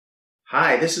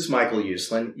Hi, this is Michael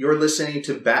Uslan. You're listening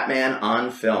to Batman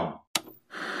on Film.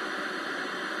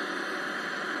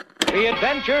 The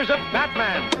Adventures of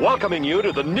Batman. Welcoming you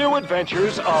to the new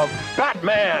adventures of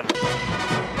Batman.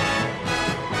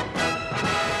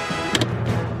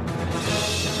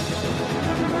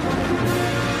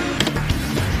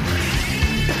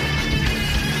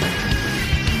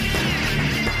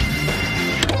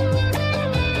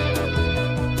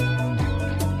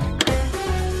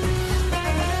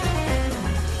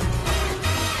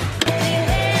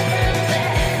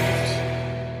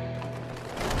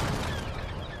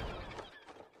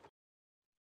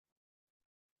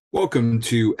 Welcome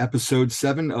to episode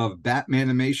 7 of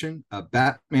Batmanimation, a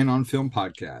Batman on Film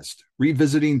podcast,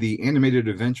 revisiting the animated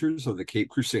adventures of the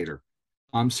Caped Crusader.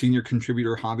 I'm senior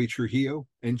contributor Javi Trujillo,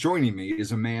 and joining me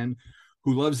is a man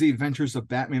who loves the adventures of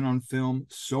Batman on Film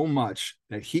so much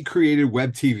that he created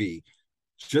Web TV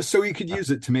just so he could use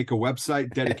it to make a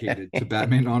website dedicated to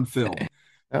Batman on Film.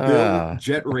 Bill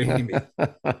Jet Ramey.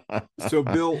 So,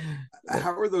 Bill,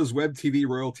 how are those Web TV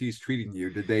royalties treating you?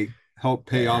 Did they help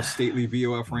pay off Stately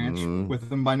VOF Ranch with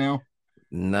them by now?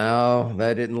 No,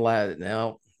 that didn't last.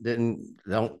 No,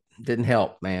 didn't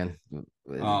help, man.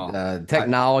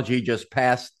 Technology just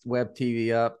passed Web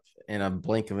TV up in a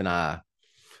blink of an eye,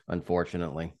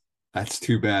 unfortunately. That's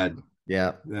too bad.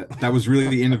 Yeah. That was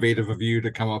really innovative of you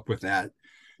to come up with that.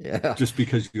 Yeah. Just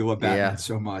because you love Batman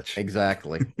so much.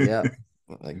 Exactly. Yeah.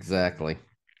 Exactly.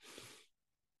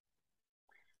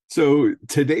 So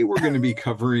today we're going to be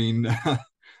covering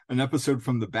an episode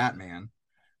from The Batman,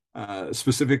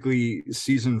 specifically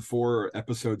season 4,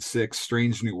 episode 6,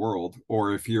 Strange New World,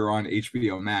 or if you're on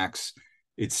HBO Max,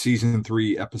 it's season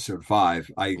 3, episode 5.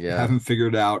 I haven't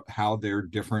figured out how they're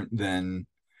different than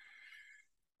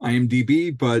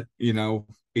IMDb, but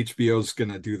HBO's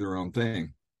going to do their own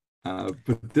thing.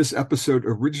 But this episode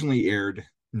originally aired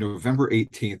November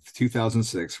 18th,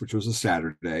 2006, which was a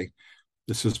Saturday.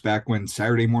 This was back when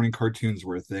Saturday morning cartoons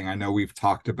were a thing. I know we've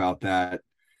talked about that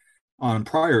on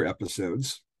prior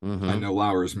episodes. I know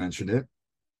Lauer's mentioned it.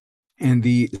 And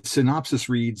the synopsis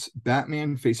reads,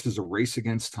 Batman faces a race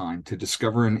against time to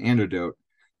discover an antidote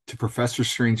to Professor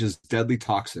Strange's deadly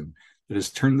toxin that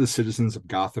has turned the citizens of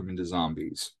Gotham into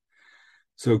zombies.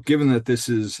 So given that this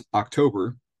is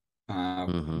October,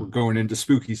 we're going into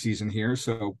spooky season here,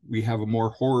 so we have a more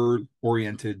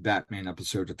horror-oriented Batman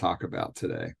episode to talk about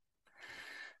today.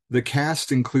 The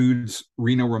cast includes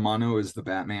Rino Romano as the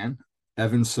Batman,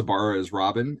 Evan Sabara as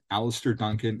Robin, Alistair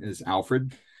Duncan as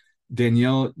Alfred,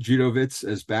 Danielle Judovitz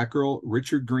as Batgirl,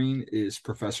 Richard Green is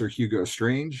Professor Hugo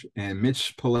Strange, and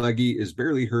Mitch Pileggi is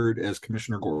barely heard as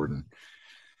Commissioner Gordon.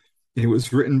 It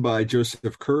was written by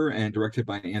Joseph Kerr and directed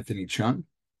by Anthony Chun.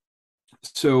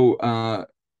 So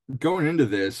going into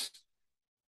this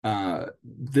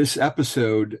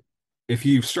episode, if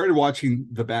you've started watching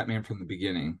The Batman from the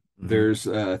beginning, there's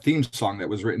a theme song that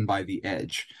was written by The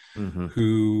Edge,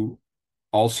 who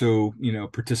also,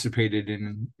 participated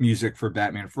in music for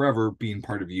Batman Forever, being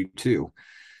part of U2.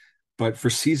 But for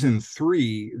season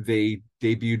 3, they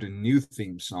debuted a new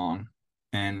theme song,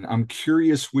 and I'm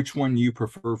curious which one you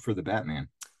prefer for the Batman.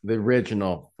 The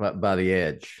original by The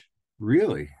Edge.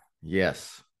 Really?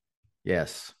 Yes.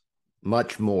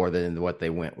 Much more than what they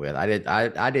went with.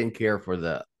 I didn't care for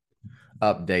the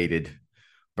updated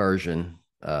version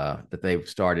that they've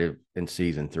started in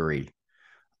season 3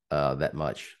 that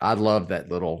much. I love that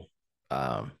little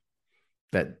the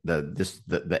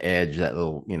Edge, that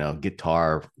little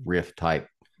guitar riff type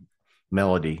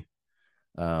melody.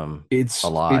 It's a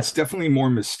lot. It's definitely more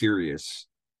mysterious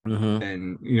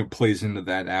and plays into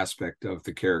that aspect of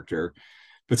the character.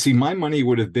 But see, my money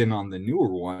would have been on the newer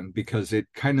one because it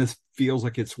kind of feels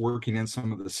like it's working in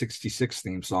some of the 66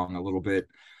 theme song a little bit.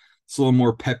 It's a little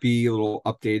more peppy, a little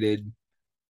updated,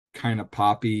 kind of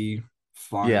poppy,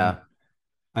 fun. Yeah.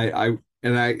 I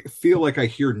feel like I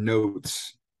hear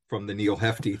notes from the Neil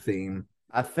Hefti theme.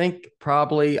 I think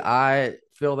probably I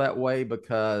feel that way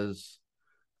because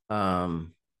I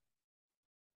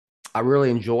really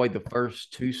enjoyed the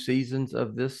first 2 seasons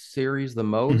of this series the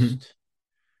most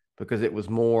because it was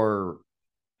more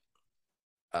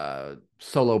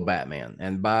solo Batman.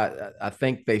 And I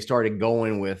think they started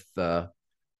going with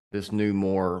this new,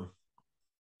 more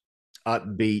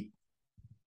upbeat,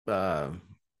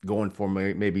 going for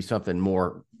maybe something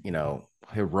more,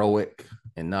 heroic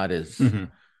and not as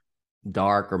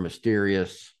dark or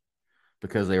mysterious,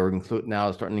 because they were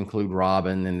now starting to include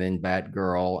Robin and then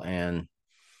Batgirl, and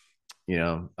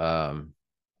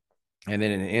and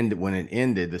then when it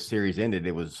ended, the series ended,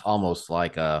 it was almost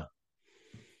like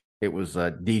it was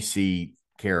DC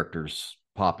characters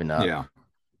popping up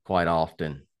quite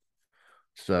often.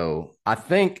 So I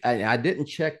think I didn't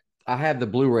check. I have the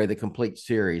Blu-ray, the complete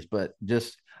series, but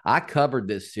just I covered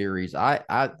this series.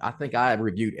 I think I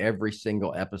reviewed every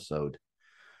single episode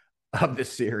of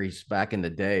this series back in the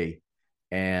day,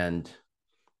 and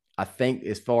I think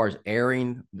as far as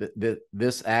airing,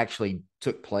 this actually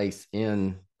took place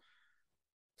in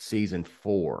season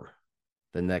 4,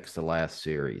 the next to last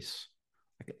series.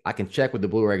 I can check with the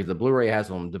Blu-ray because the Blu-ray has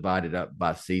them divided up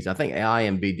by season. I think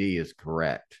IMDb is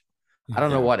correct. I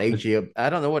don't know what HBO. I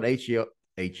don't know what HBO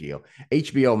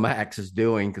Max is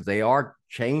doing because they are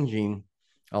changing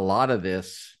a lot of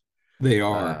this. They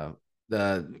are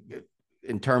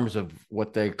in terms of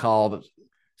what they call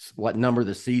what number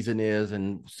the season is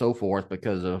and so forth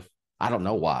because of I don't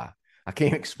know why. I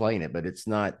can't explain it, but it's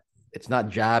not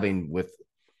jiving with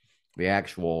the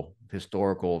actual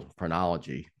historical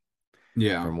chronology.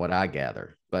 Yeah, from what I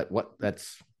gather, but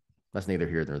that's neither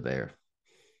here nor there.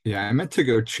 Yeah, I meant to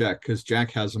go check because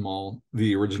Jack has them all,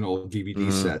 the original DVD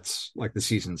sets, like the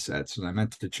season sets, and I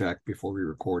meant to check before we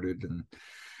recorded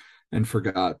and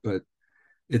forgot. But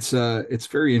it's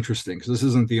very interesting because this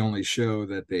isn't the only show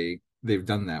that they've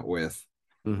done that with.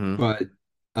 But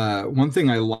one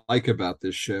thing I like about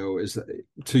this show is that,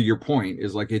 to your point,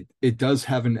 is like it does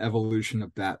have an evolution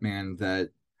of Batman that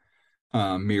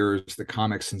mirrors the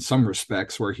comics in some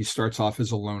respects, where he starts off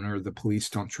as a loner, the police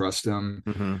don't trust him,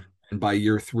 and by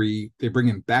year 3 they bring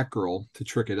in Batgirl to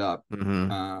trick it up.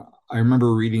 I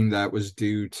remember reading that was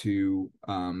due to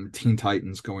Teen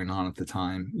Titans going on at the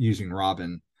time using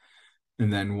Robin,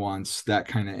 and then once that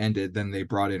kind of ended, then they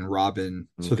brought in Robin.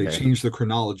 So they changed the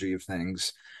chronology of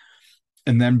things,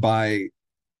 and then by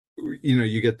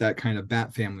you get that kind of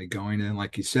Bat family going, and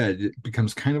like you said, it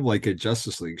becomes kind of like a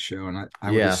Justice League show. And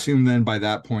I would assume then by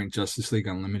that point, Justice League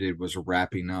Unlimited was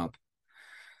wrapping up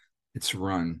its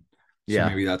run. So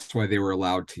maybe that's why they were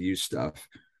allowed to use stuff.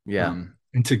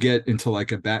 And to get into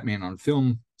like a Batman on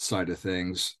film side of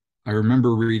things, I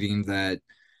remember reading that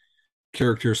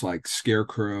characters like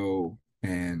Scarecrow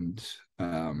and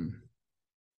Ra's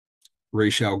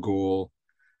al Ghul,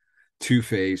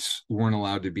 Two-Face weren't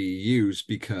allowed to be used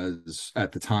because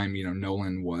at the time,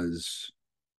 Nolan was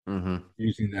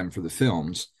using them for the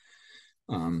films.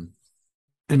 And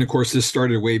of course, this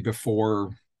started way before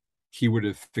he would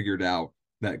have figured out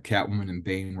that Catwoman and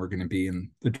Bane were going to be in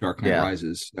The Dark Knight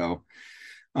Rises. So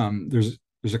there's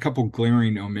a couple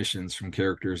glaring omissions from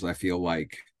characters, I feel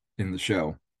like, in the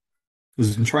show. I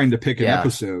was trying to pick an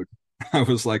episode. I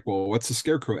was like, well, what's the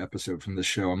Scarecrow episode from this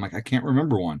show? I'm like, I can't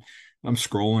remember one. I'm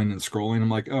scrolling and scrolling. I'm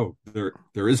like, oh, there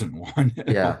isn't one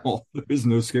at all. There is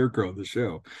no Scarecrow in the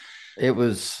show. It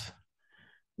was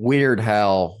weird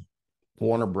how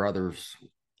Warner Brothers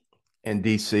and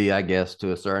DC, I guess,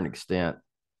 to a certain extent,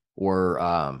 were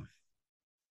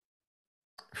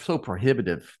so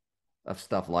prohibitive of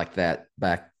stuff like that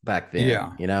back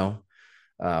then.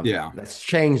 That's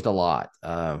changed a lot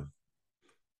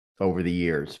over the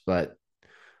years, but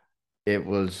it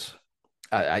was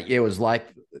like,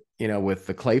 with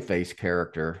the Clayface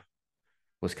character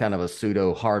was kind of a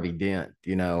pseudo Harvey Dent,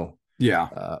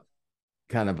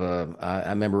 kind of I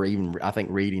remember I think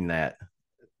reading that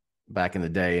back in the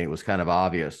day, and it was kind of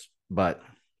obvious, but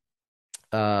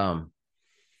but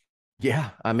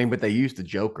they used the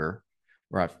Joker,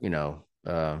 right?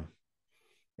 Because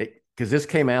this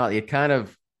came out, it kind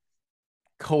of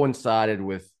coincided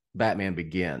with Batman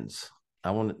Begins.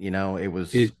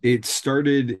 It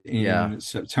started in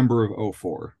September of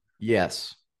 2004.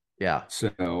 Yes. Yeah.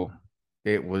 So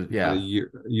it was a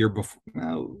year before,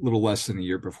 a little less than a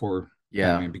year before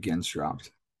Batman Begins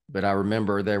dropped. But I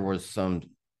remember there was some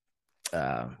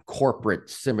corporate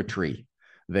symmetry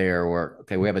there where,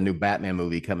 we have a new Batman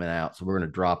movie coming out, so we're going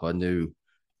to drop a new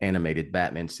animated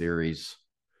Batman series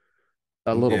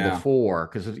a little before,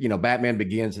 because Batman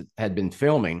Begins had been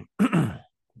filming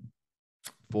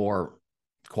for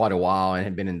quite a while and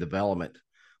had been in development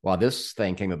while this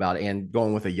thing came about, and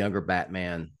going with a younger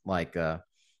Batman like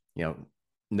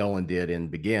Nolan did in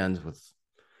Begins with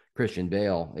Christian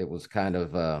Bale. It was kind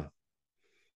of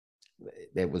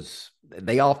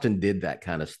they often did that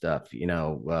kind of stuff.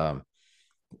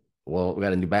 Well, we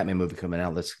got a new Batman movie coming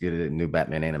out, let's get a new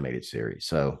Batman animated series.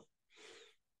 So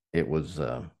it was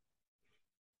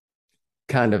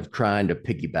kind of trying to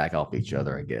piggyback off each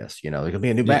other, I guess. There's gonna be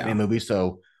a new Batman movie,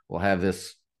 so we'll have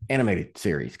this animated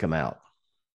series come out.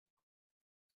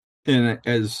 And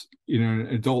as an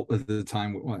adult at the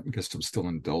time, well, I guess I'm still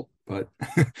an adult, but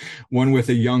one with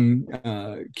a young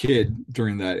kid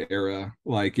during that era,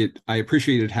 I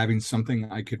appreciated having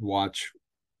something I could watch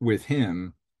with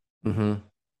him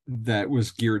that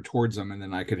was geared towards them, and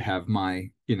then I could have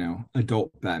my,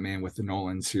 adult Batman with the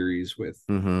Nolan series with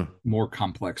more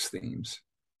complex themes.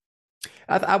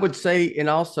 I would say, and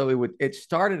also it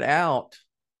started out,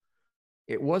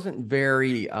 it wasn't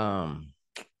very over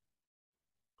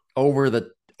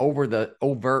the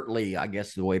overtly, I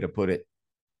guess the way to put it,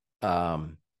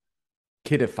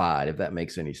 kiddified, if that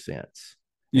makes any sense.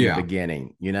 In the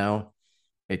beginning,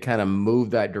 it kind of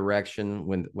moved that direction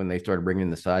when they started bringing in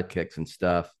the sidekicks and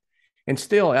stuff. And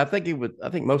still, I think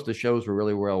most of the shows were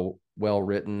really well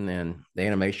written, and the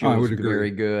animation was very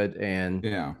good.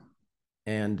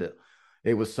 And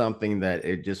it was something that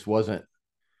it just wasn't.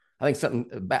 I think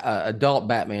something adult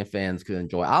Batman fans could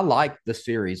enjoy. I like the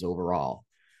series overall.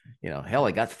 Hell,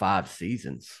 it got 5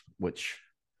 seasons, which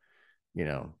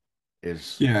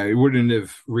is it wouldn't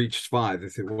have reached 5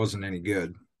 if it wasn't any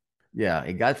good. Yeah,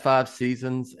 it got 5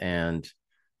 seasons, and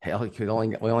hell, we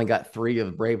only got 3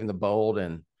 of Brave and the Bold,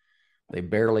 and they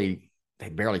barely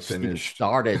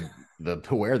started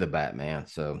to wear the Batman.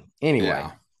 So anyway,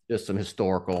 just some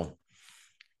historical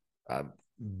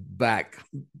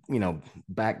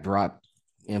backdrop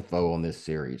info on this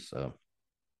series. So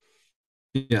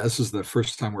this is the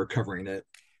first time we're covering it.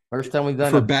 First time we've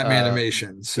done for Batman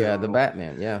animation. So the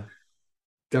Batman. Yeah,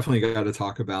 definitely got to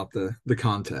talk about the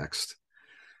context.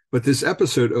 But this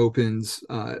episode opens,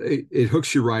 it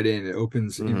hooks you right in. It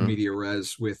opens in media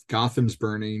res with Gotham's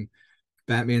burning.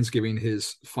 Batman's giving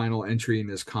his final entry in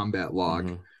his combat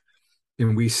log.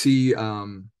 And we see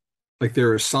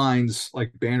there are signs,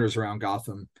 like banners around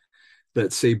Gotham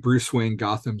that say Bruce Wayne,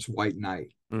 Gotham's White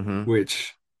Knight,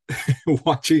 which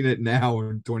watching it now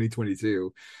in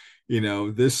 2022,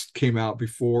 this came out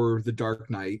before The Dark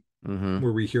Knight,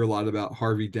 where we hear a lot about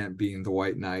Harvey Dent being the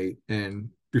White Knight, and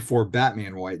before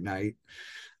Batman White Knight,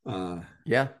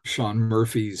 Sean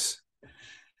Murphy's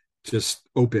just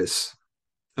opus,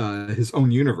 his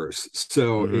own universe.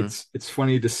 So it's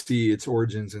funny to see its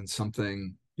origins in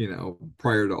something,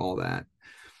 prior to all that.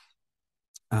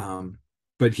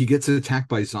 But he gets attacked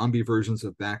by zombie versions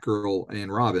of Batgirl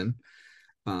and Robin.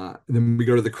 Then we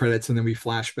go to the credits, and then we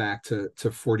flash back to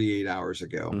 48 hours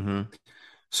ago.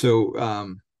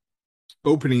 So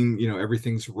opening,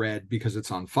 everything's red because it's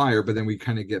on fire, but then we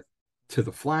kind of get to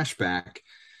the flashback,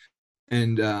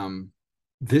 and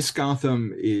this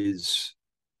Gotham is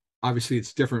obviously,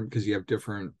 it's different because you have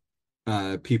different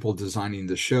people designing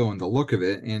the show and the look of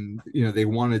it, and they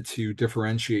wanted to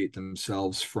differentiate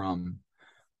themselves from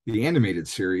the animated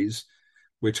series,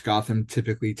 which Gotham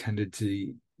typically tended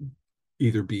to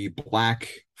either be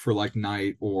black for like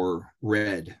night or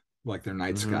red like their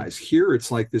night skies. Here it's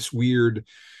like this weird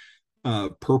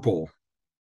purple,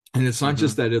 and it's not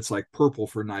just that it's like purple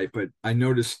for night, but I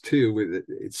noticed too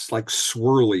it's like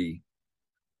swirly,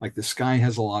 like the sky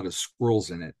has a lot of swirls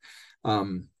in it,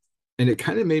 and it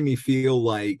kind of made me feel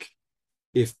like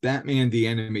if Batman the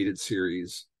animated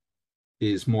series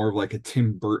is more of like a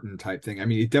Tim Burton type thing. I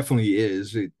mean, it definitely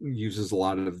is. It uses a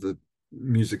lot of the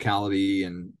musicality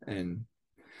and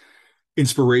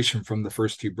inspiration from the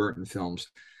first 2 Burton films.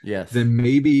 Then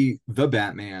maybe the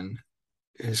Batman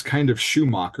is kind of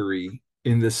Schumachery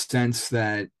in the sense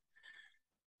that,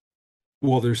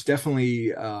 well, there's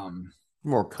definitely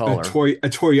more color, a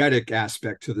toyetic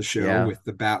aspect to the show with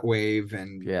the Batwave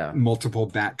and multiple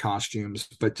bat costumes,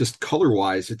 but just color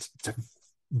wise, it's a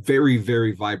very,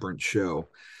 very vibrant show.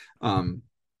 Kind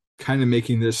of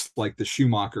making this like the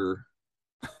Schumacher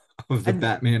of the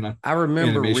Batman. I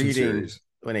remember reading series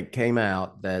when it came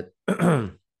out that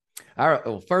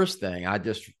first thing I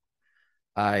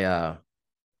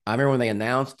remember when they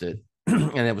announced it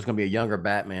and it was going to be a younger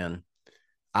Batman.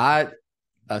 I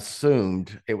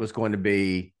assumed it was going to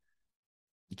be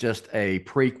just a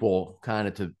prequel kind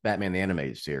of to Batman the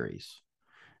Animated Series,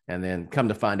 and then come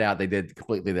to find out they did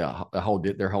completely their whole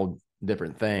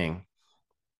different thing.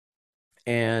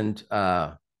 And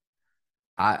it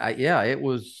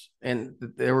was, and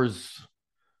there was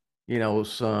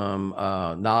some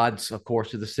nods, of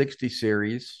course, to the 60s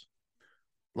series,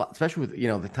 especially with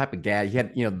the type of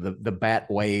gadget you had, the bat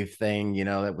wave thing,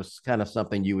 that was kind of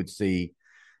something you would see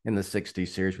in the 60s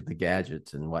series with the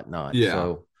gadgets and whatnot.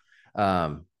 So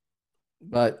but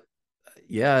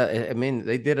I mean,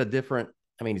 they did a different,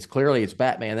 I mean, it's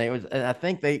Batman. And I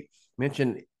think they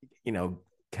mentioned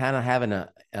kind of having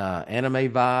a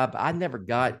anime vibe. I never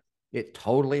got it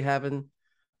totally having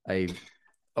a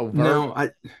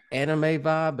overt anime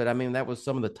vibe, but I mean, that was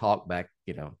some of the talk back,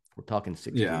 we're talking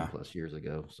 16 plus years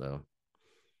ago. So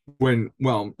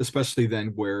especially then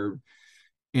where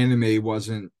anime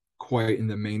wasn't quite in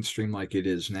the mainstream like it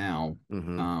is now.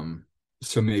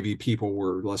 so maybe people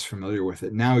were less familiar with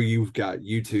it. Now you've got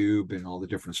YouTube and all the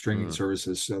different streaming Mm.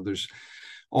 services, so there's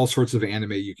all sorts of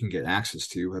anime you can get access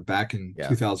to. But back in Yeah.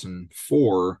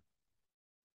 2004,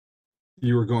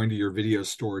 you were going to your video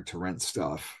store to rent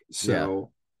stuff.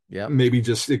 So Yeah. maybe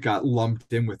just it got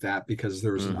lumped in with that because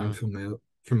there was an Mhm.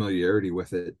 unfamiliarity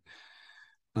with it.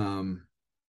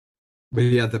 But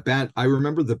yeah, I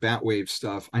remember the Batwave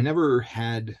stuff. I never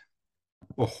had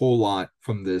a whole lot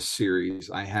from this series.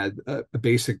 I had a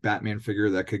basic Batman figure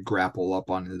that could grapple up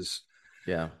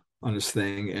Yeah. on his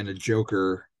thing, and a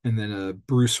Joker, and then a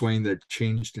Bruce Wayne that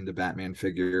changed into Batman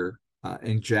figure.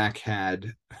 And Jack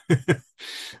had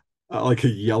like a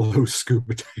yellow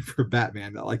scuba diver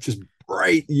Batman, that like just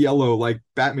bright yellow. Like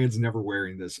Batman's never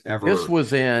wearing this ever.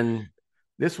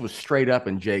 This was straight up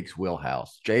in Jake's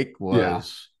wheelhouse. Jake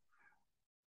was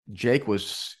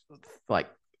like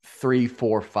 3,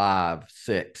 4, 5,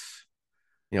 6,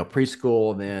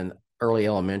 preschool, and then early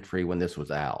elementary when this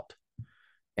was out.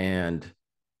 And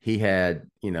he had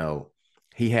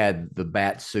the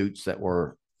bat suits that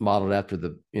were modeled after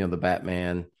the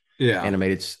Batman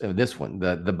animated, this one,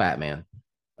 the Batman.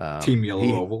 Team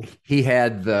Yellow Oval. He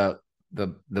had the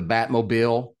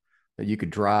Batmobile that you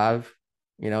could drive.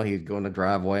 He was going the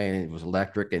driveway and it was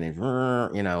electric and it,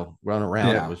 run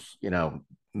around. Yeah. It was,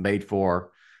 made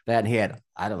for that. And he had,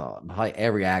 I don't know, probably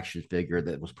every action figure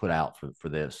that was put out for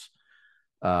this.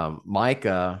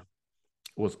 Micah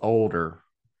was older,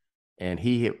 and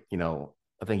he,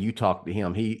 I think you talked to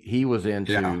him. He was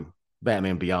into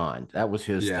Batman Beyond. That was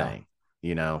his thing,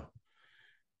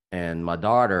 And my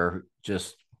daughter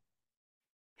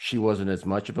she wasn't as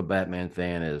much of a Batman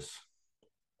fan as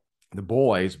the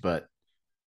boys, but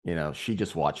she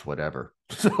just watched whatever.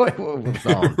 So it was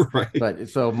on. Right. But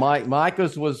so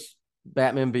Micah's was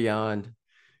Batman Beyond,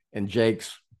 and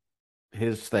Jake's,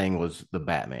 his thing was the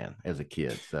Batman as a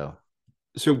kid. So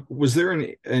was there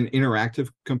an interactive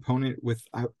component with?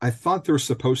 I thought there was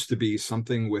supposed to be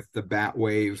something with the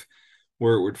Batwave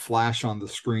where it would flash on the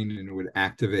screen and it would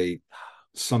activate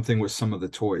something with some of the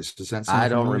toys. Does that sound I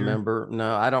don't familiar? remember.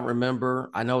 No, I don't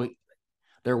remember. I know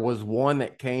there was one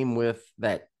that came with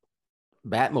that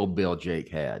Batmobile Jake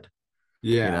had.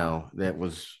 Yeah. That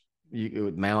was, it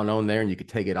would mount on there and you could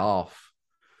take it off.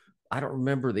 I don't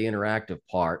remember the interactive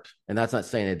part, and that's not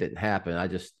saying it didn't happen.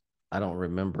 I don't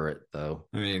remember it though.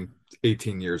 I mean,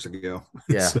 18 years ago.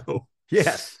 Yeah. So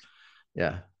yes.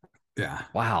 Yeah. Yeah.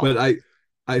 Wow. But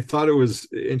I thought it was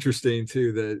interesting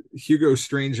too that Hugo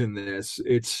Strange in this,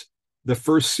 it's the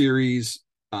first series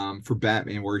for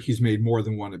Batman where he's made more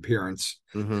than one appearance.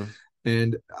 Mm-hmm.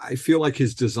 And I feel like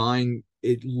his design,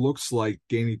 it looks like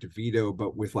Danny DeVito,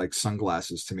 but with like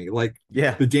sunglasses to me, like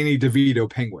the Danny DeVito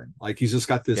Penguin. Like he's just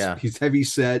got this, he's heavy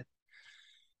set.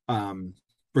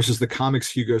 Versus the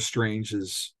comics, Hugo Strange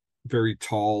is very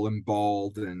tall and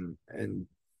bald and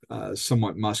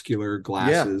somewhat muscular,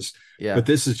 glasses. Yeah. But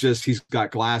this is just, he's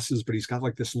got glasses, but he's got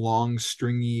like this long,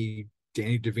 stringy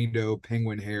Danny DeVito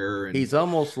Penguin hair. And he's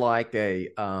almost like a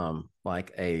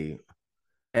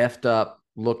effed up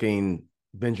looking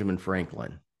Benjamin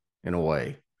Franklin in a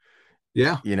way.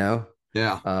 Yeah.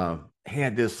 Yeah. He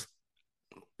had this,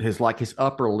 his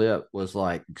upper lip was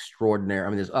like extraordinary. I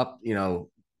mean, his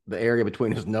the area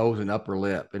between his nose and upper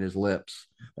lip and his lips,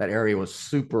 that area was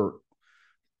super,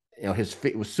 his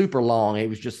feet was super long. He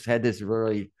was just had this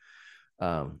really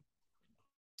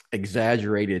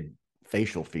exaggerated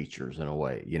facial features in a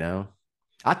way,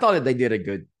 I thought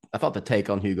that I thought the take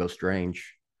on Hugo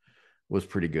Strange was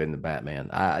pretty good in the Batman.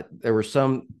 There were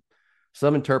some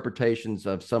interpretations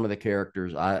of some of the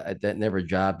characters that never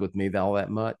jived with me all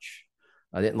that much.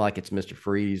 I didn't like it's Mr.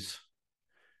 Freeze.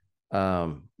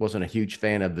 Wasn't a huge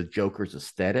fan of the Joker's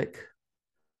aesthetic,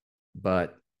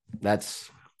 but that's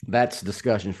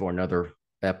discussion for another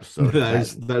episode. That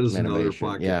is another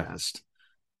podcast. Yeah.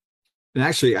 And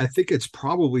actually, I think it's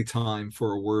probably time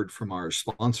for a word from our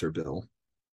sponsor, Bill.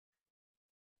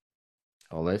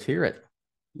 Oh, let's hear it.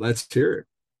 Let's hear it.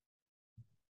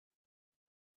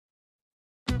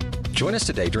 Join us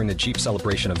today during the Jeep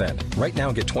Celebration event. Right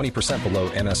now, get 20% below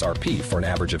MSRP for an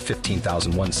average of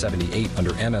 $15,178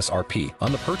 under MSRP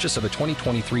on the purchase of a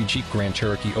 2023 Jeep Grand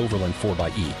Cherokee Overland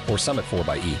 4xE or Summit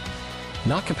 4xE.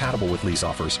 Not compatible with lease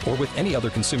offers or with any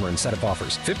other consumer incentive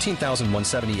offers.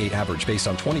 $15,178 average based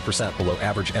on 20% below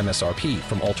average MSRP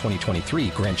from all 2023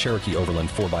 Grand Cherokee Overland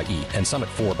 4xE and Summit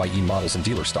 4xE models in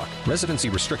dealer stock. Residency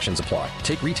restrictions apply.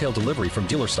 Take retail delivery from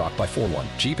dealer stock by 4/1.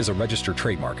 Jeep is a registered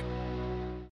trademark.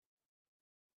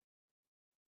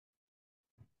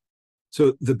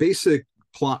 So the basic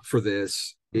plot for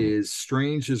this is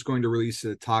Strange is going to release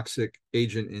a toxic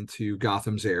agent into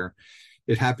Gotham's air.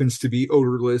 It happens to be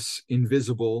odorless,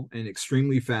 invisible, and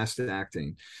extremely fast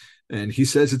acting. And he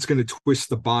says it's going to twist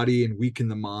the body and weaken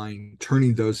the mind,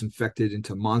 turning those infected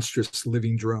into monstrous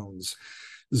living drones,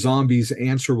 zombies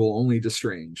answerable only to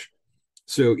Strange.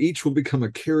 So each will become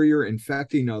a carrier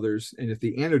infecting others, and if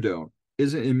the antidote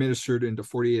isn't administered into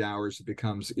 48 hours, it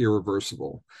becomes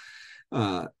irreversible.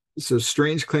 So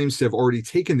Strange claims to have already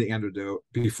taken the antidote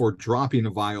before dropping a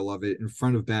vial of it in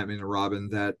front of Batman and Robin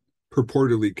that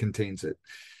purportedly contains it.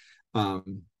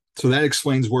 So that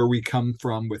explains where we come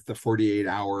from with the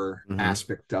 48-hour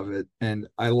aspect of it. And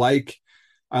I like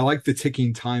the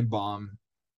ticking time bomb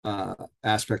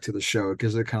aspect to the show. It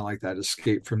gives it kind of like that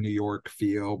Escape from New York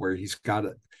feel, where he's got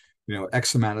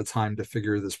X amount of time to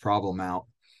figure this problem out.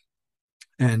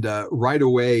 And right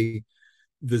away,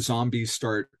 the zombies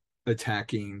start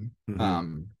attacking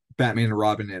Batman and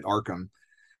Robin at Arkham.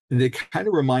 And they kind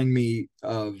of remind me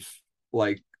of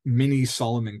like mini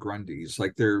Solomon Grundys.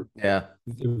 Like they're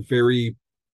very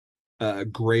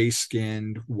gray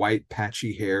skinned, white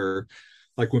patchy hair.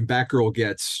 Like when Batgirl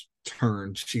gets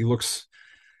turned, she looks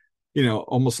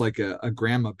almost like a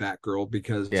grandma Batgirl,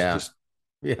 because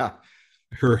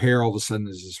her hair all of a sudden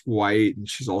is just white and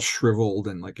she's all shriveled,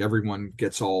 and like everyone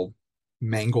gets all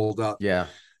mangled up.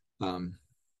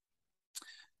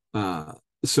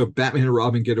 So Batman and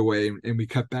Robin get away, and we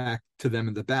cut back to them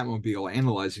in the Batmobile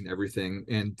analyzing everything,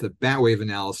 and the Batwave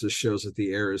analysis shows that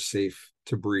the air is safe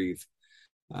to breathe.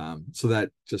 So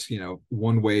that just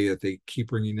one way that they keep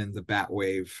bringing in the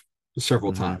Batwave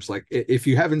several times. Like if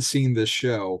you haven't seen this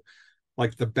show,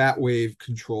 like the Batwave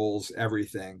controls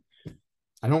everything.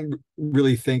 I don't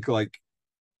really think like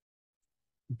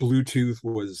Bluetooth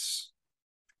was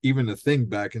even a thing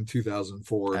back in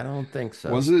 2004. I don't think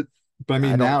so. Was it? But I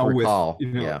mean, now recall.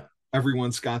 with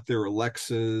everyone's got their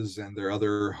Alexas and their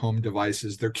other home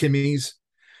devices, their Kimmies,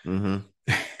 and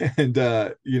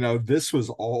this was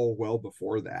all well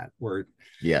before that, where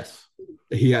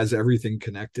he has everything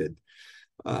connected.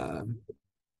 But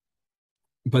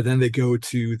then they go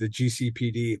to the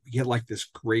GCPD. We get like this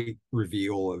great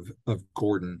reveal of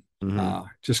Gordon,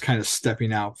 just kind of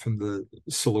stepping out from the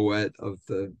silhouette of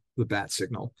the bat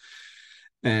signal,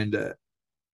 and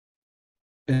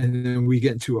then we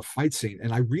get into a fight scene.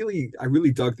 And I really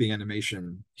dug the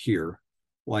animation here.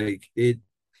 Like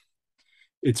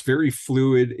it's very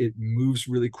fluid. It moves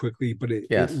really quickly, but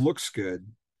it looks good.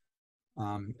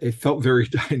 It felt very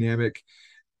dynamic,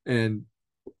 and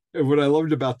what I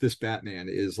loved about this Batman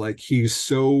is like he's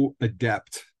so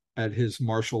adept at his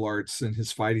martial arts and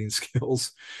his fighting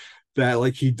skills that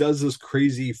like he does this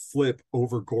crazy flip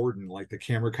over Gordon. Like the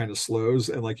camera kind of slows,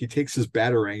 and like he takes his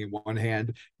batarang in one hand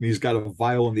and he's got a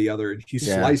vial in the other, and he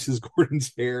slices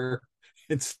Gordon's hair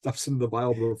and stuffs him in the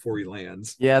vial before he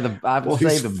lands.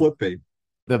 He's flipping.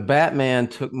 The Batman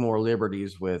took more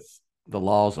liberties with the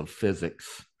laws of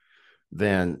physics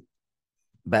than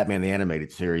Batman the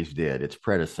Animated Series did, its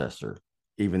predecessor,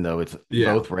 even though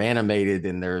both were animated,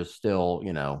 and there's still,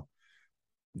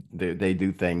 they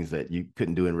do things that you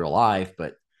couldn't do in real life.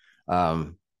 But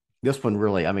this one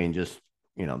really, I mean, just,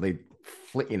 they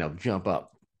jump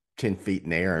up 10 feet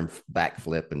in the air and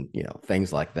backflip and,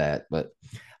 things like that. But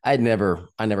it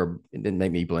didn't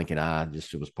make me blink an eye.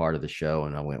 Just, it was part of the show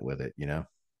and I went with it,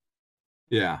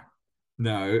 Yeah.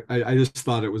 No, I just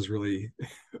thought it was really,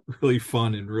 really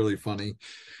fun and really funny.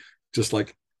 Just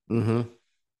like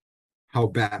how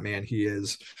Batman he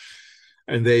is.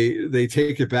 And they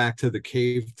take it back to the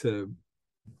cave to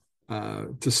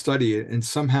study it. And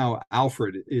somehow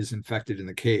Alfred is infected in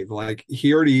the cave. Like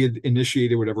he already had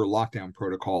initiated whatever lockdown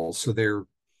protocols. So they're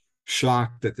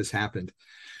shocked that this happened.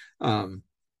 So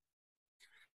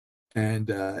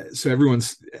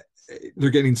they're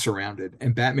getting surrounded,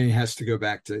 and Batman has to go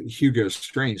back to Hugo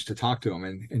Strange to talk to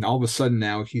him. And all of a sudden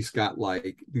now he's got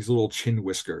like these little chin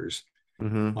whiskers.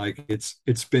 Like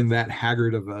it's been that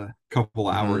haggard of a couple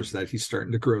hours that he's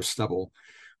starting to grow stubble,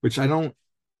 which I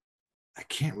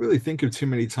can't really think of too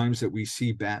many times that we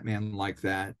see Batman like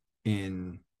that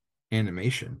in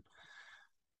animation,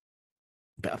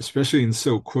 especially in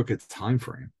so quick a time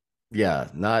frame. Yeah,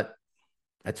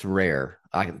 that's rare.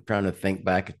 I'm trying to think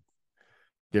back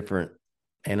different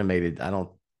animated. I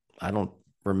don't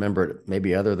remember it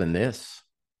maybe other than this.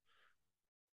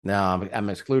 Now I'm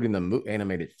excluding the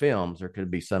animated films. There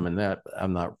could be some in that.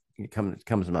 I'm not. It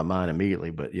comes to my mind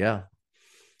immediately, but yeah,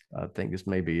 I think this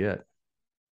may be it.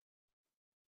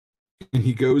 And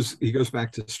he goes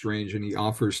back to Strange, and he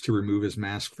offers to remove his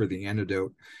mask for the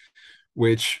antidote,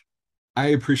 which I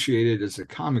appreciated as a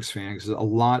comics fan, because a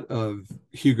lot of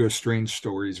Hugo Strange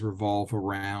stories revolve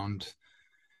around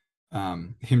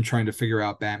him trying to figure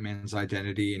out Batman's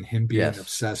identity and him being Yes.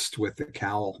 obsessed with the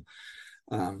cowl.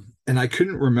 And I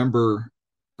couldn't remember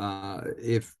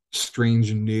if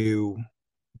Strange knew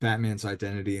Batman's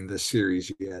identity in this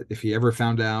series yet, if he ever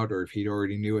found out or if he'd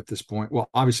already knew at this point. Well,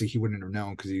 obviously he wouldn't have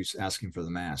known because he was asking for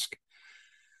the mask.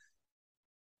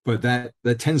 But that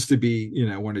tends to be,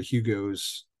 one of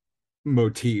Hugo's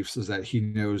motifs, is that he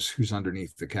knows who's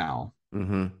underneath the cowl.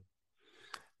 Mm-hmm.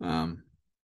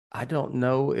 I don't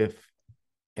know if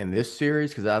in this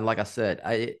series, because like I said,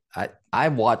 I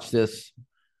watched this.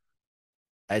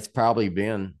 It's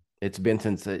been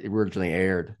since it originally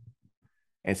aired.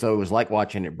 And so it was like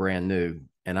watching it brand new.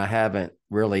 And I haven't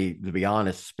really, to be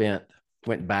honest,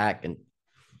 went back, and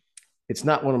it's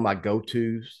not one of my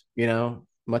go-tos,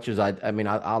 much as I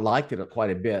liked it quite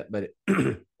a bit, but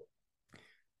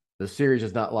the series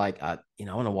is not like, I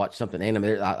want to watch something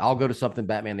animated. I'll go to something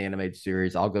Batman, the animated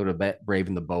series. I'll go to Brave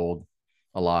and the Bold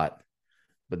a lot,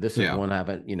 but this is one I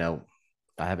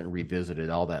haven't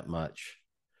revisited all that much,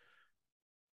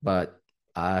 but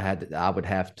I would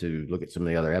have to look at some of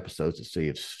the other episodes to see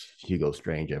if Hugo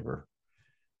Strange ever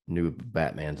knew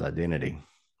Batman's identity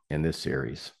in this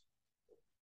series.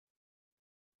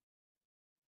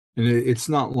 And it's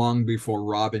not long before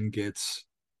Robin gets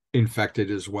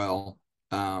infected as well.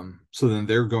 So then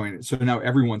so now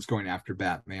everyone's going after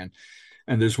Batman.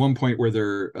 And there's one point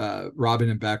where Robin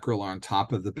and Batgirl are on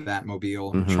top of the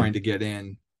Batmobile trying to get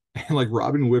in. And like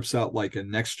Robin whips out like a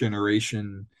Next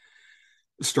Generation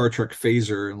Star Trek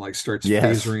phaser and like starts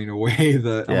phasering away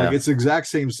like it's exact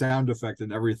same sound effect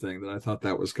and everything, that I thought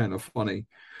that was kind of funny.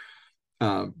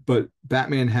 But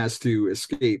Batman has to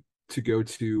escape to go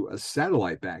to a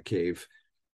satellite Batcave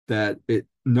that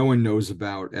no one knows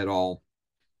about at all.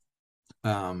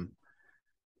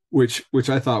 Which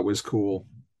I thought was cool.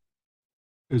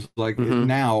 It was like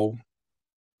now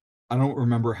I don't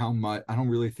remember how much. I don't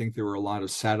really think there were a lot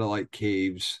of satellite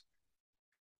caves.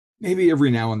 Maybe every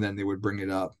now and then they would bring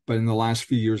it up, but in the last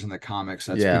few years in the comics,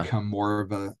 that's become more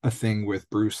of a thing with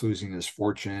Bruce losing his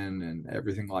fortune and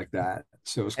everything like that.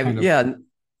 So it's kind of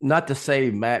not to say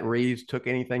Matt Reeves took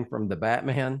anything from the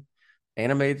Batman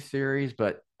animated series,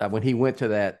 but when he went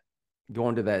to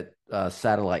going to that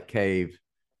satellite cave,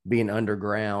 being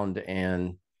underground,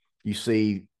 and you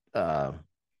see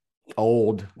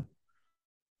old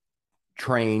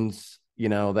trains,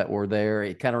 that were there.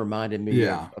 It kind of reminded me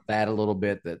of that a little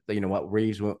bit, that, what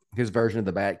Reeves, his version of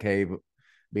the Batcave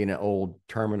being an old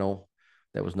terminal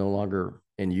that was no longer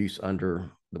in use under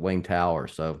the Wayne Tower.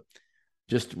 So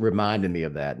just reminded me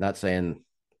of that. Not saying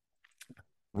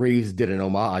Reeves did an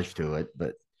homage to it,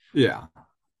 but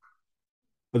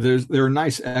but there are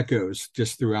nice echoes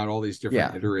just throughout all these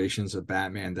different iterations of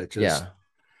Batman that just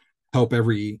help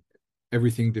everything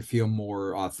to feel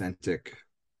more authentic.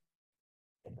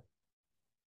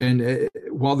 And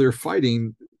while they're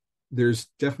fighting, there's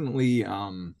definitely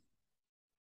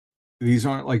these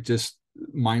aren't like just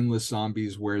mindless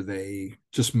zombies where they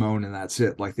just moan and that's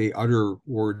it. Like they utter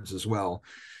words as well,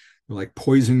 like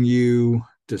poison you,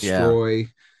 destroy.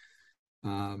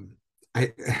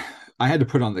 I had to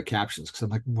put on the captions because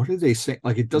I'm like, what are they saying?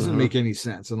 Like it doesn't make any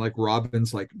sense. And like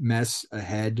Robin's like mess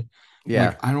ahead.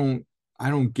 Like, I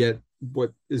don't get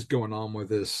what is going on with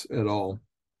this at all.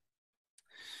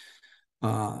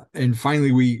 And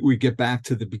finally we get back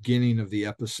to the beginning of the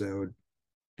episode,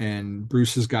 and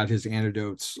Bruce has got his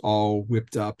antidotes all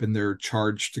whipped up and they're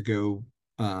charged to go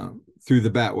through the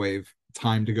Batwave,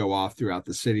 time to go off throughout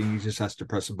the city. He just has to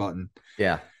press a button.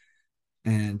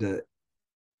 And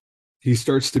he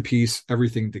starts to piece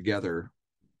everything together,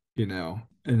 and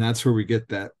that's where we get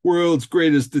that world's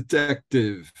greatest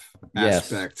detective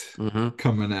aspect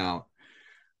coming out,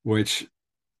 which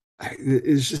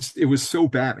it was so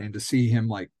Batman to see him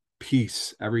like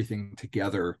piece everything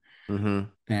together.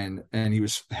 And he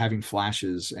was having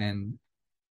flashes, and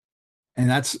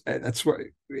that's what,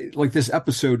 like, this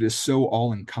episode is so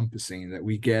all encompassing that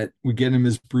we get him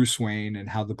as Bruce Wayne and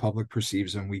how the public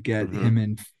perceives him. We get him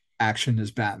in action as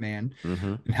Batman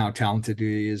and how talented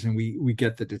he is, and we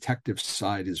get the detective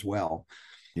side as well.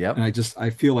 And I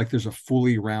feel like there's a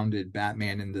fully rounded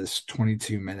Batman in this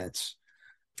 22 minutes.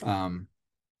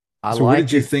 So what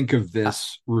did you think of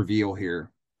this reveal here?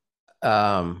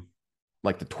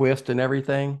 Like the twist and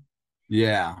everything?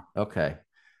 Okay.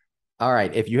 All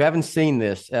right. If you haven't seen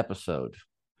this episode,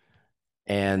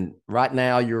 and right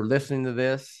now you're listening to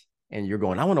this and you're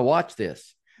going, I want to watch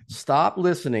this, stop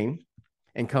listening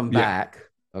and come back.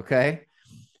 Okay.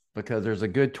 Because there's a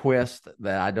good twist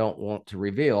that I don't want to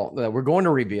reveal, that we're going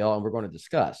to reveal and we're going to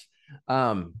discuss.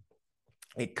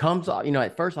 It comes,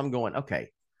 at first I'm going, okay,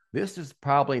 this is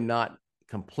probably not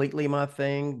completely my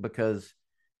thing because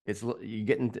you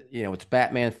get into, it's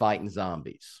Batman fighting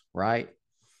zombies, right?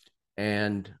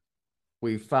 And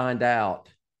we find out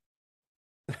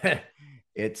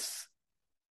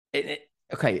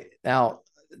okay. Now,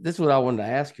 this is what I wanted to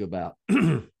ask you about.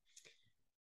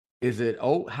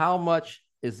 How much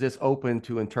is this open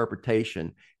to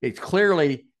interpretation? It's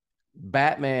clearly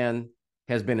Batman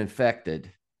has been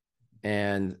infected,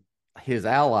 and his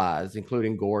allies,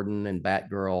 including Gordon and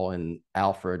Batgirl and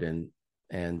Alfred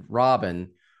and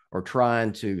Robin, are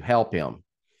trying to help him.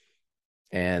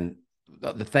 And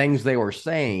the things they were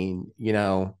saying,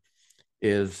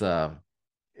 is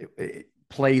it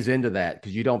plays into that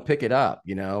because you don't pick it up,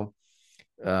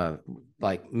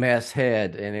 like mess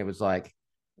head, and it was like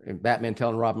Batman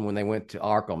telling Robin when they went to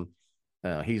Arkham,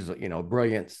 he's a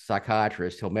brilliant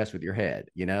psychiatrist. He'll mess with your head,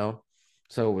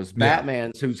 So it was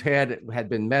Batman's whose head had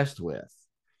been messed with,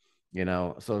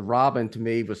 So Robin to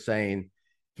me was saying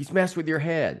he's messed with your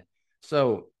head.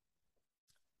 So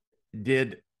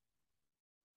did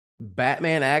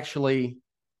Batman actually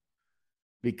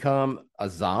become a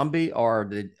zombie, or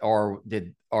did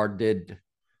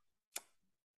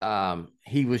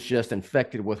he was just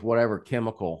infected with whatever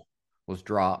chemical was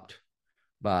dropped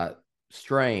by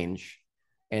Strange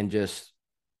and just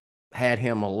had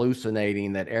him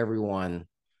hallucinating that everyone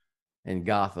in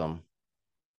Gotham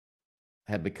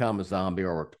had become a zombie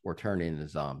or were turned into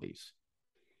zombies?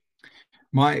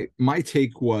 My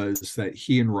take was that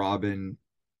he and Robin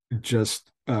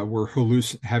just were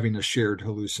having a shared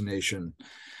hallucination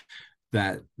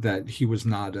that he was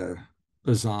not a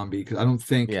zombie, because I don't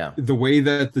think the way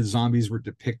that the zombies were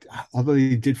depicted, although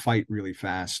they did fight really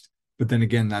fast, but then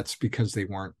again, that's because they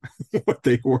weren't what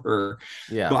they were.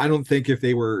 But I don't think if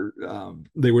they were,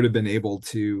 they would have been able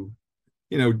to,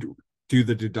 do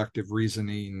the deductive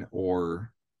reasoning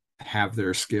or have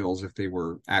their skills if they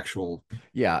were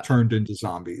turned into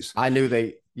zombies. I knew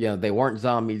they weren't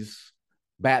zombies.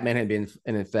 Batman had been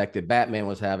infected. Batman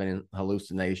was having a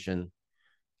hallucination.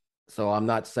 So I'm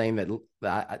not saying that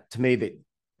to me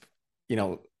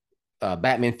that,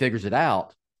 Batman figures it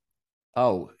out.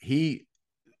 Oh,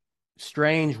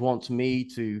 Strange wants me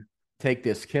to take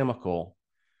this chemical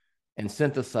and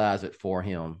synthesize it for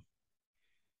him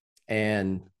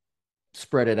and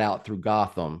spread it out through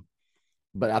Gotham.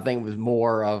 But I think it was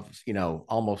more of,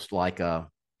 almost like a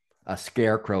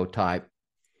scarecrow type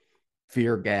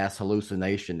fear gas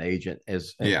hallucination agent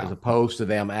as opposed to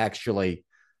them actually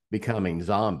becoming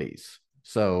zombies.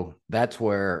 So that's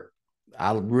where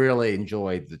I really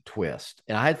enjoyed the twist,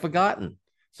 and I had forgotten.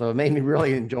 So it made me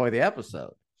really enjoy the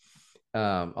episode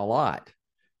a lot,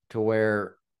 to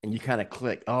where, and you kind of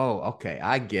click, oh, okay,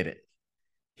 I get it.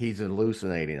 He's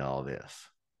hallucinating all this.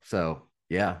 So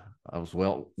yeah, I was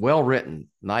well written.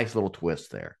 Nice little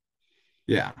twist there.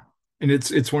 Yeah. And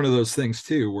it's one of those things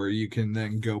too, where you can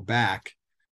then go back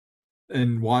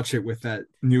and watch it with that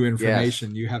new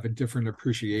information. Yes. You have a different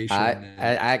appreciation.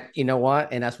 I you know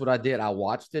what? And that's what I did. I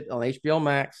watched it on HBO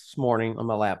Max this morning on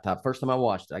my laptop. First time I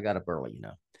watched it, I got up early,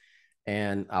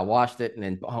 and I watched it, and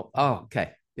then,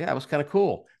 okay. Yeah, it was kind of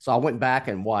cool. So I went back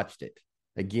and watched it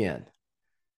again.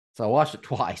 So I watched it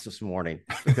twice this morning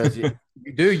because you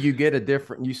get a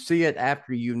different, you see it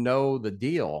after you know the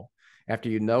deal, after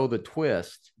you know the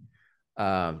twist.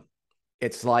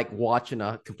 It's like watching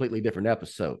a completely different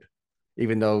episode,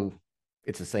 even though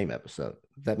it's the same episode.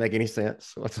 Does that make any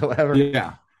sense whatsoever?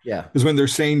 Yeah. Yeah. Because when they're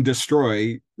saying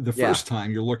destroy the first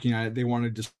time you're looking at it, they want to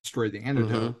destroy the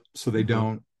antidote so they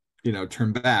don't,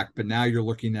 turn back. But now you're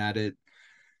looking at it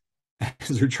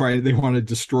as they want to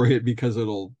destroy it because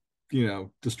it'll,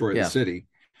 destroy the city.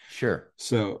 Sure.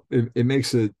 So it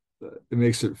makes it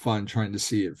fun trying to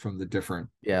see it from the different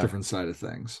side of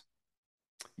things.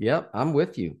 Yep, I'm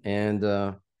with you. And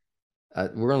we're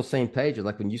on the same page.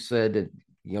 Like when you said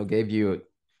that, gave you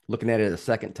looking at it a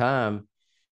second time,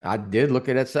 I did look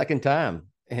at it a second time,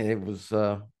 and it was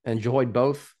enjoyed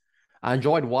both. I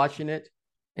enjoyed watching it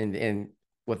and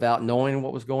without knowing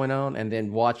what was going on, and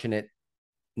then watching it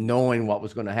knowing what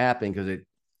was going to happen, because it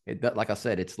like I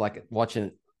said, it's like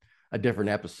watching a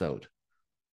different episode.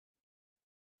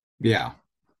 Yeah,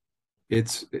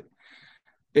 and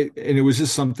it was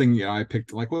just something I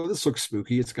picked, like, well, this looks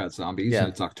spooky. It's got zombies and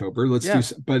it's October. Let's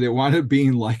do. But it wound up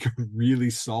being like a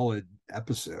really solid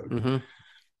episode. Mm-hmm.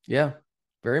 Yeah,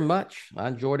 very much. I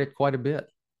enjoyed it quite a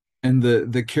bit. And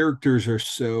the characters are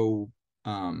so.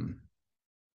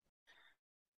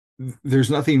 There's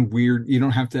nothing weird. You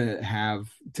don't have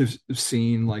to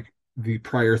seen like the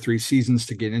prior 3 seasons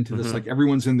to get into this. Like,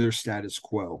 everyone's in their status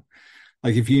quo.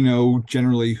 Like, if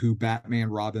generally who Batman,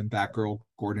 Robin, Batgirl,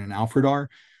 Gordon, and Alfred are,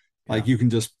 like, you can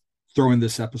just throw in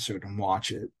this episode and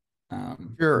watch it.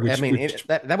 Sure. I mean,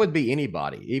 that would be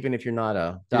anybody, even if you're not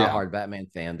a diehard Batman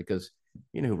fan, because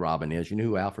you know who Robin is, you know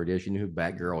who Alfred is, you know who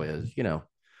Batgirl is, you know.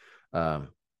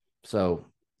 So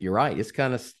you're right. It's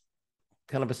kind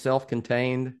of a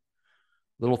self-contained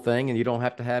little thing, and you don't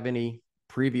have to have any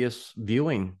previous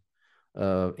viewing,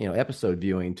 episode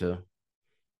viewing to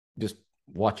just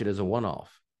watch it as a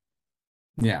one-off.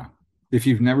 Yeah. If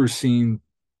you've never seen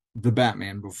the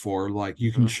Batman before, like,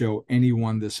 you can show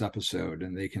anyone this episode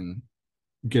and they can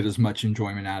get as much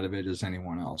enjoyment out of it as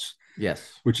anyone else.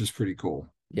 Yes. Which is pretty cool.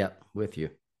 Yep, with you.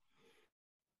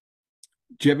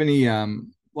 Do you have any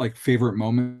like favorite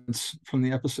moments from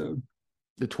the episode?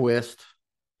 The twist.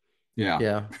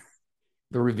 Yeah.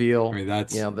 The reveal. I mean,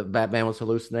 that's, the Batman was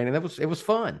hallucinating. It was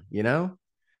fun, you know?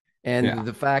 And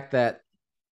the fact that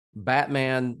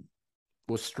Batman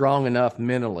was strong enough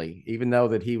mentally, even though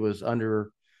that he was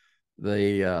under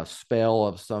the spell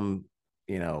of some,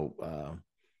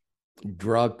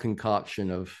 drug concoction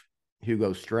of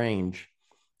Hugo Strange,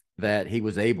 that he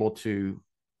was able to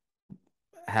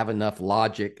have enough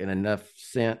logic and enough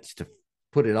sense to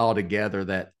put it all together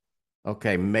that,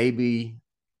 okay, maybe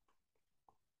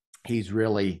he's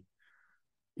really,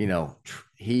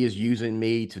 he is using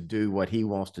me to do what he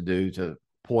wants to do to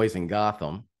poison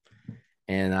Gotham.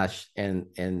 And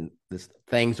this,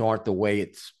 things aren't the way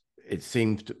it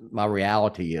seems my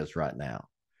reality is right now.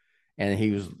 And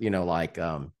he was,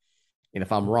 and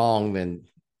if I'm wrong, then,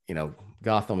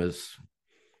 Gotham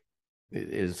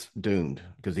is doomed,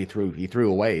 because he threw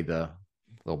away the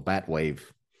little Batwave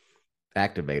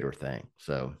activator thing.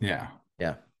 So yeah.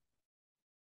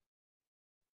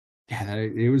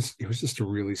 It was just a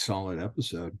really solid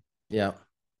episode. Yeah,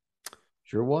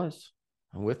 sure was.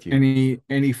 I'm with you.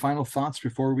 Any final thoughts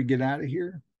before we get out of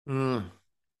here?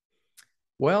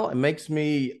 Well, it makes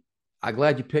me. I'm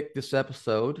glad you picked this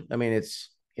episode. I mean, it's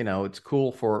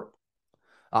cool for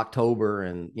October,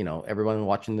 and everyone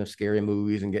watching the scary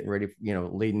movies and getting ready,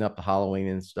 leading up to Halloween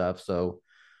and stuff. So,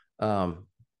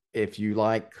 if you're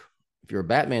a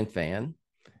Batman fan,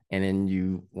 and then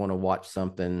you want to watch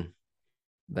something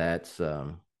that's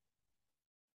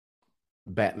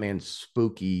Batman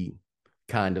spooky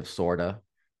kind of, sorta,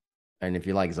 and if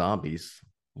you like zombies,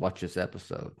 watch this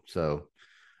episode. So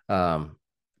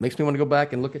makes me want to go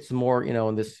back and look at some more,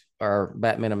 in this our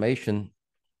Batman animation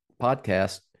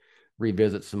podcast,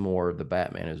 revisit some more of the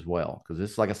Batman as well, because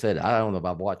it's, like I said, I don't know if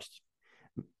I've watched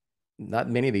not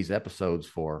many of these episodes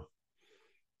for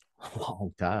a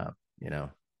long time. Yeah,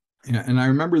 and I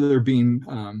remember there being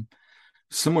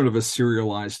somewhat of a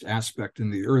serialized aspect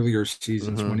in the earlier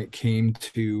seasons when it came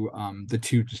to the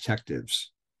two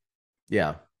detectives.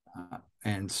 Yeah.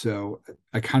 And so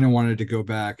I kind of wanted to go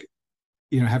back,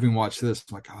 having watched this,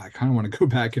 like, I kind of want to go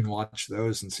back and watch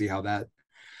those and see how that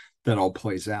all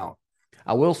plays out.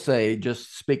 I will say,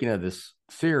 just speaking of this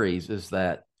series, is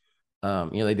that,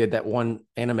 they did that one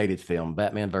animated film,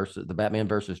 Batman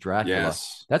versus Dracula.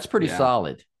 Yes. That's pretty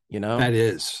solid, That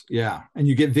is. Yeah. And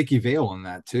you get Vicky Vale in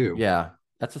that too. Yeah.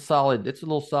 It's a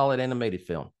little solid animated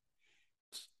film.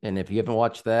 And if you haven't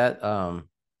watched that,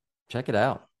 check it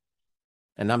out.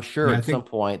 And I'm sure at some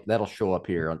point that'll show up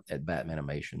here at Batman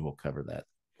Animation. We'll cover that.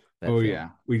 Film. Yeah.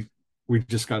 We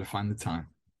just got to find the time.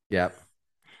 Yep.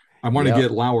 I want to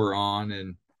get Lauer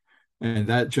on, and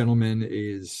that gentleman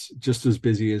is just as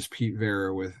busy as Pete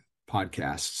Vera with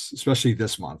podcasts, especially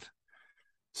this month.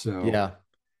 So yeah.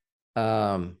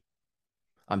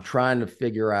 I'm trying to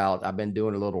figure out, I've been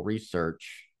doing a little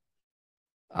research.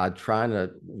 I'm trying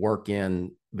to work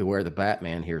in Beware the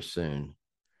Batman here soon.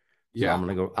 So I'm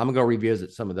gonna go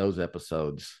revisit some of those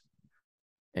episodes.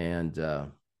 And I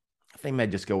think I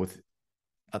might just go with,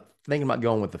 I'm thinking about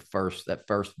going with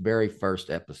that very first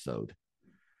episode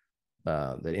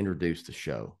that introduced the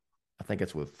show. I think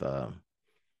it's with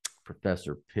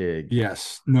Professor Pig.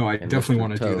 Yes. No, I definitely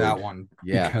want to do that one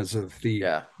because of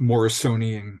the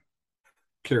Morrisonian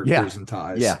characters and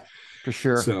ties. Yeah, for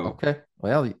sure. So, okay.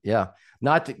 Well, yeah.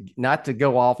 Not to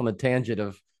go off on a tangent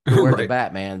of Beware the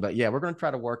Batman, but yeah, we're going to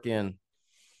try to work in.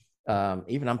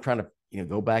 Even I'm trying to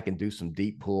go back and do some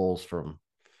deep pulls from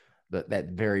that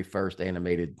very first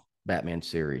animated Batman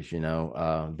series.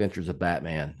 Adventures of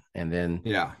Batman, and then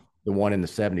the one in the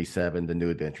 77, The New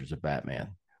Adventures of Batman,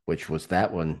 which was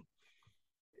that one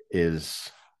is.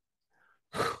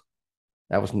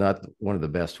 That was not one of the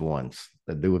best ones.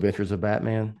 The New Adventures of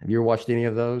Batman. Have you ever watched any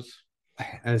of those?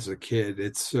 As a kid,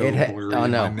 it's so blurry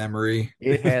in my memory.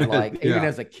 It had even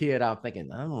as a kid, I'm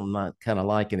thinking, I'm not kind of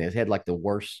liking it. It had like the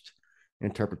worst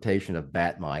interpretation of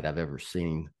Batmite I've ever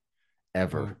seen,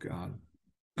 ever. Oh God.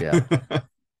 Yeah.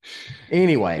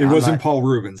 Anyway, it wasn't Paul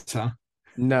Rubens, huh?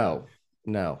 No.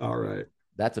 All right.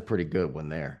 That's a pretty good one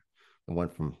there. The one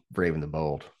from Brave and the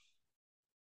Bold.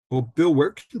 Well, Bill,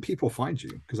 where can people find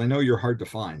you? Because I know you're hard to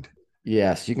find.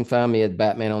 Yes, you can find me at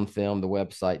Batman on Film, the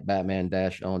website,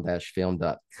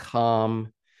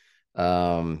 batman-on-film.com.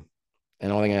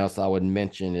 And only else I would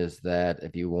mention is that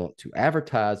if you want to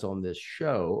advertise on this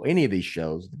show, any of these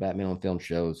shows, the Batman on Film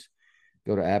shows,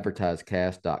 go to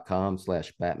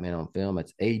advertisecast.com/Batman on Film.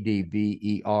 That's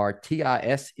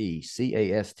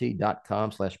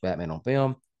advertisecast.com/Batman on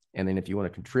Film. And then if you want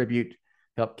to contribute,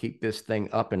 help keep this thing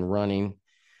up and running,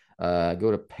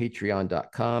 go to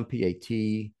patreon.com,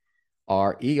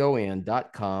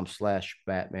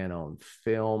 patreon.com/Batman on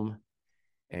Film,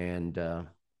 and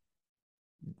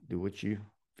do what you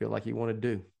feel like you want to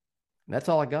do. And that's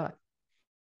all I got.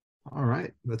 All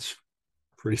right. That's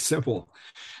pretty simple.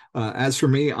 As for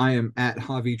me, I am at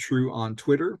Javi True on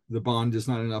Twitter. The Bond is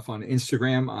not enough on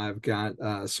Instagram. I've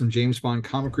got some James Bond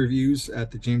comic reviews at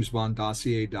the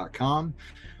JamesBondDossier.com.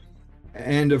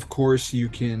 And of course, you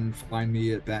can find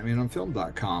me at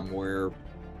BatmanOnFilm.com, where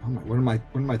what am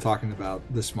I talking about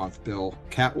this month, Bill?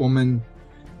 Catwoman,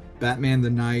 Batman the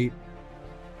Night.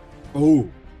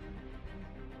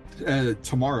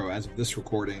 Tomorrow, as of this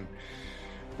recording,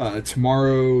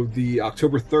 tomorrow, the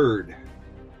October 3rd,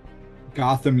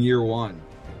 Gotham Year One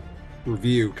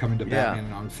review coming to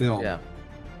Batman on Film. Yeah.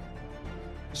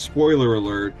 Spoiler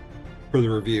alert for the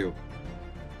review.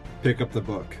 Pick up the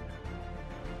book.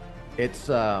 It's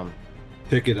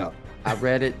pick it up. I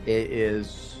read it. It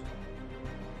is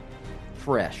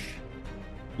fresh.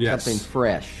 Yes. Something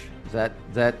fresh. Is that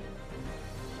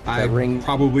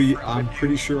I'm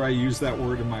pretty sure I used that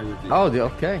word in my review. Oh,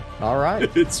 okay. All right.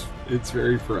 It's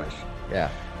very fresh.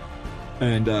 Yeah.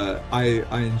 And I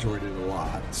enjoyed it a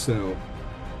lot. So,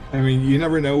 I mean, you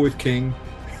never know with King.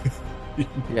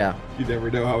 Yeah. You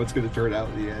never know how it's going to turn out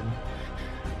in the end,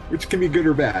 which can be good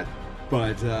or bad,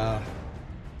 but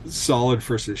solid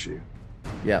first issue.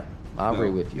 Yeah, I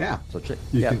agree with you. Yeah. So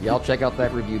y'all check out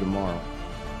that review tomorrow.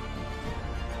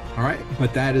 All right,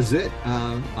 but that is it.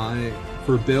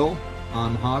 For Bill,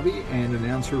 I'm Javi, and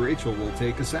announcer Rachel will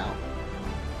take us out.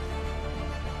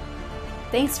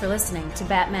 Thanks for listening to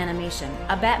Batmanimation,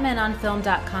 a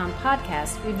BatmanOnFilm.com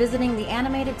podcast revisiting the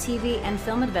animated TV and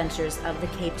film adventures of the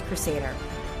Caped Crusader.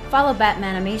 Follow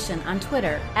Batmanimation on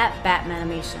Twitter at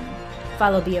Batmanimation.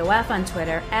 Follow BOF on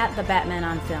Twitter at The Batman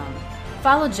on Film.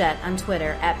 Follow Jet on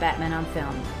Twitter at Batman on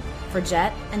Film. For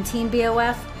Jet and Team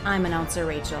BOF, I'm announcer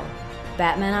Rachel.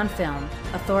 Batman on Film,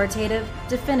 authoritative,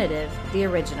 definitive, the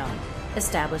original,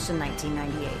 established in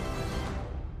 1998.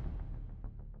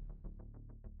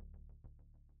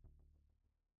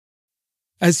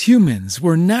 As humans,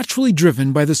 we're naturally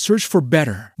driven by the search for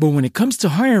better. But when it comes to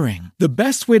hiring, the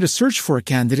best way to search for a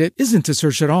candidate isn't to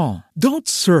search at all. Don't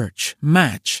search,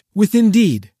 match with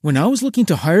Indeed. When I was looking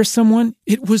to hire someone,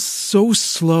 it was so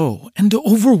slow and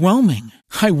overwhelming.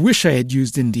 I wish I had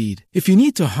used Indeed. If you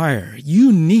need to hire,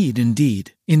 you need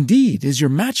Indeed. Indeed is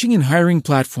your matching and hiring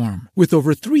platform with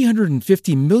over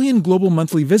 350 million global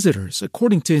monthly visitors,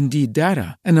 according to Indeed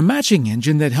data, and a matching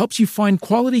engine that helps you find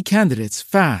quality candidates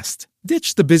fast.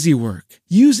 Ditch the busy work.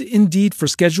 Use Indeed for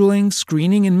scheduling,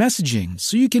 screening, and messaging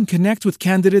so you can connect with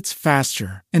candidates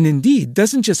faster. And Indeed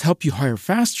doesn't just help you hire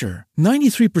faster.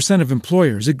 93% of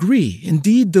employers agree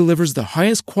Indeed delivers the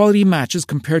highest quality matches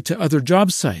compared to other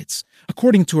job sites,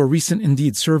 according to a recent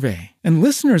Indeed survey. And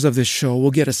listeners of this show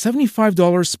will get a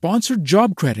 $75 sponsored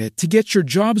job credit to get your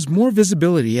jobs more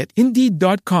visibility at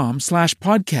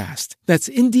Indeed.com/podcast. That's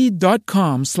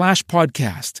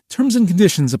Indeed.com/podcast. Terms and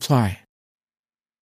conditions apply.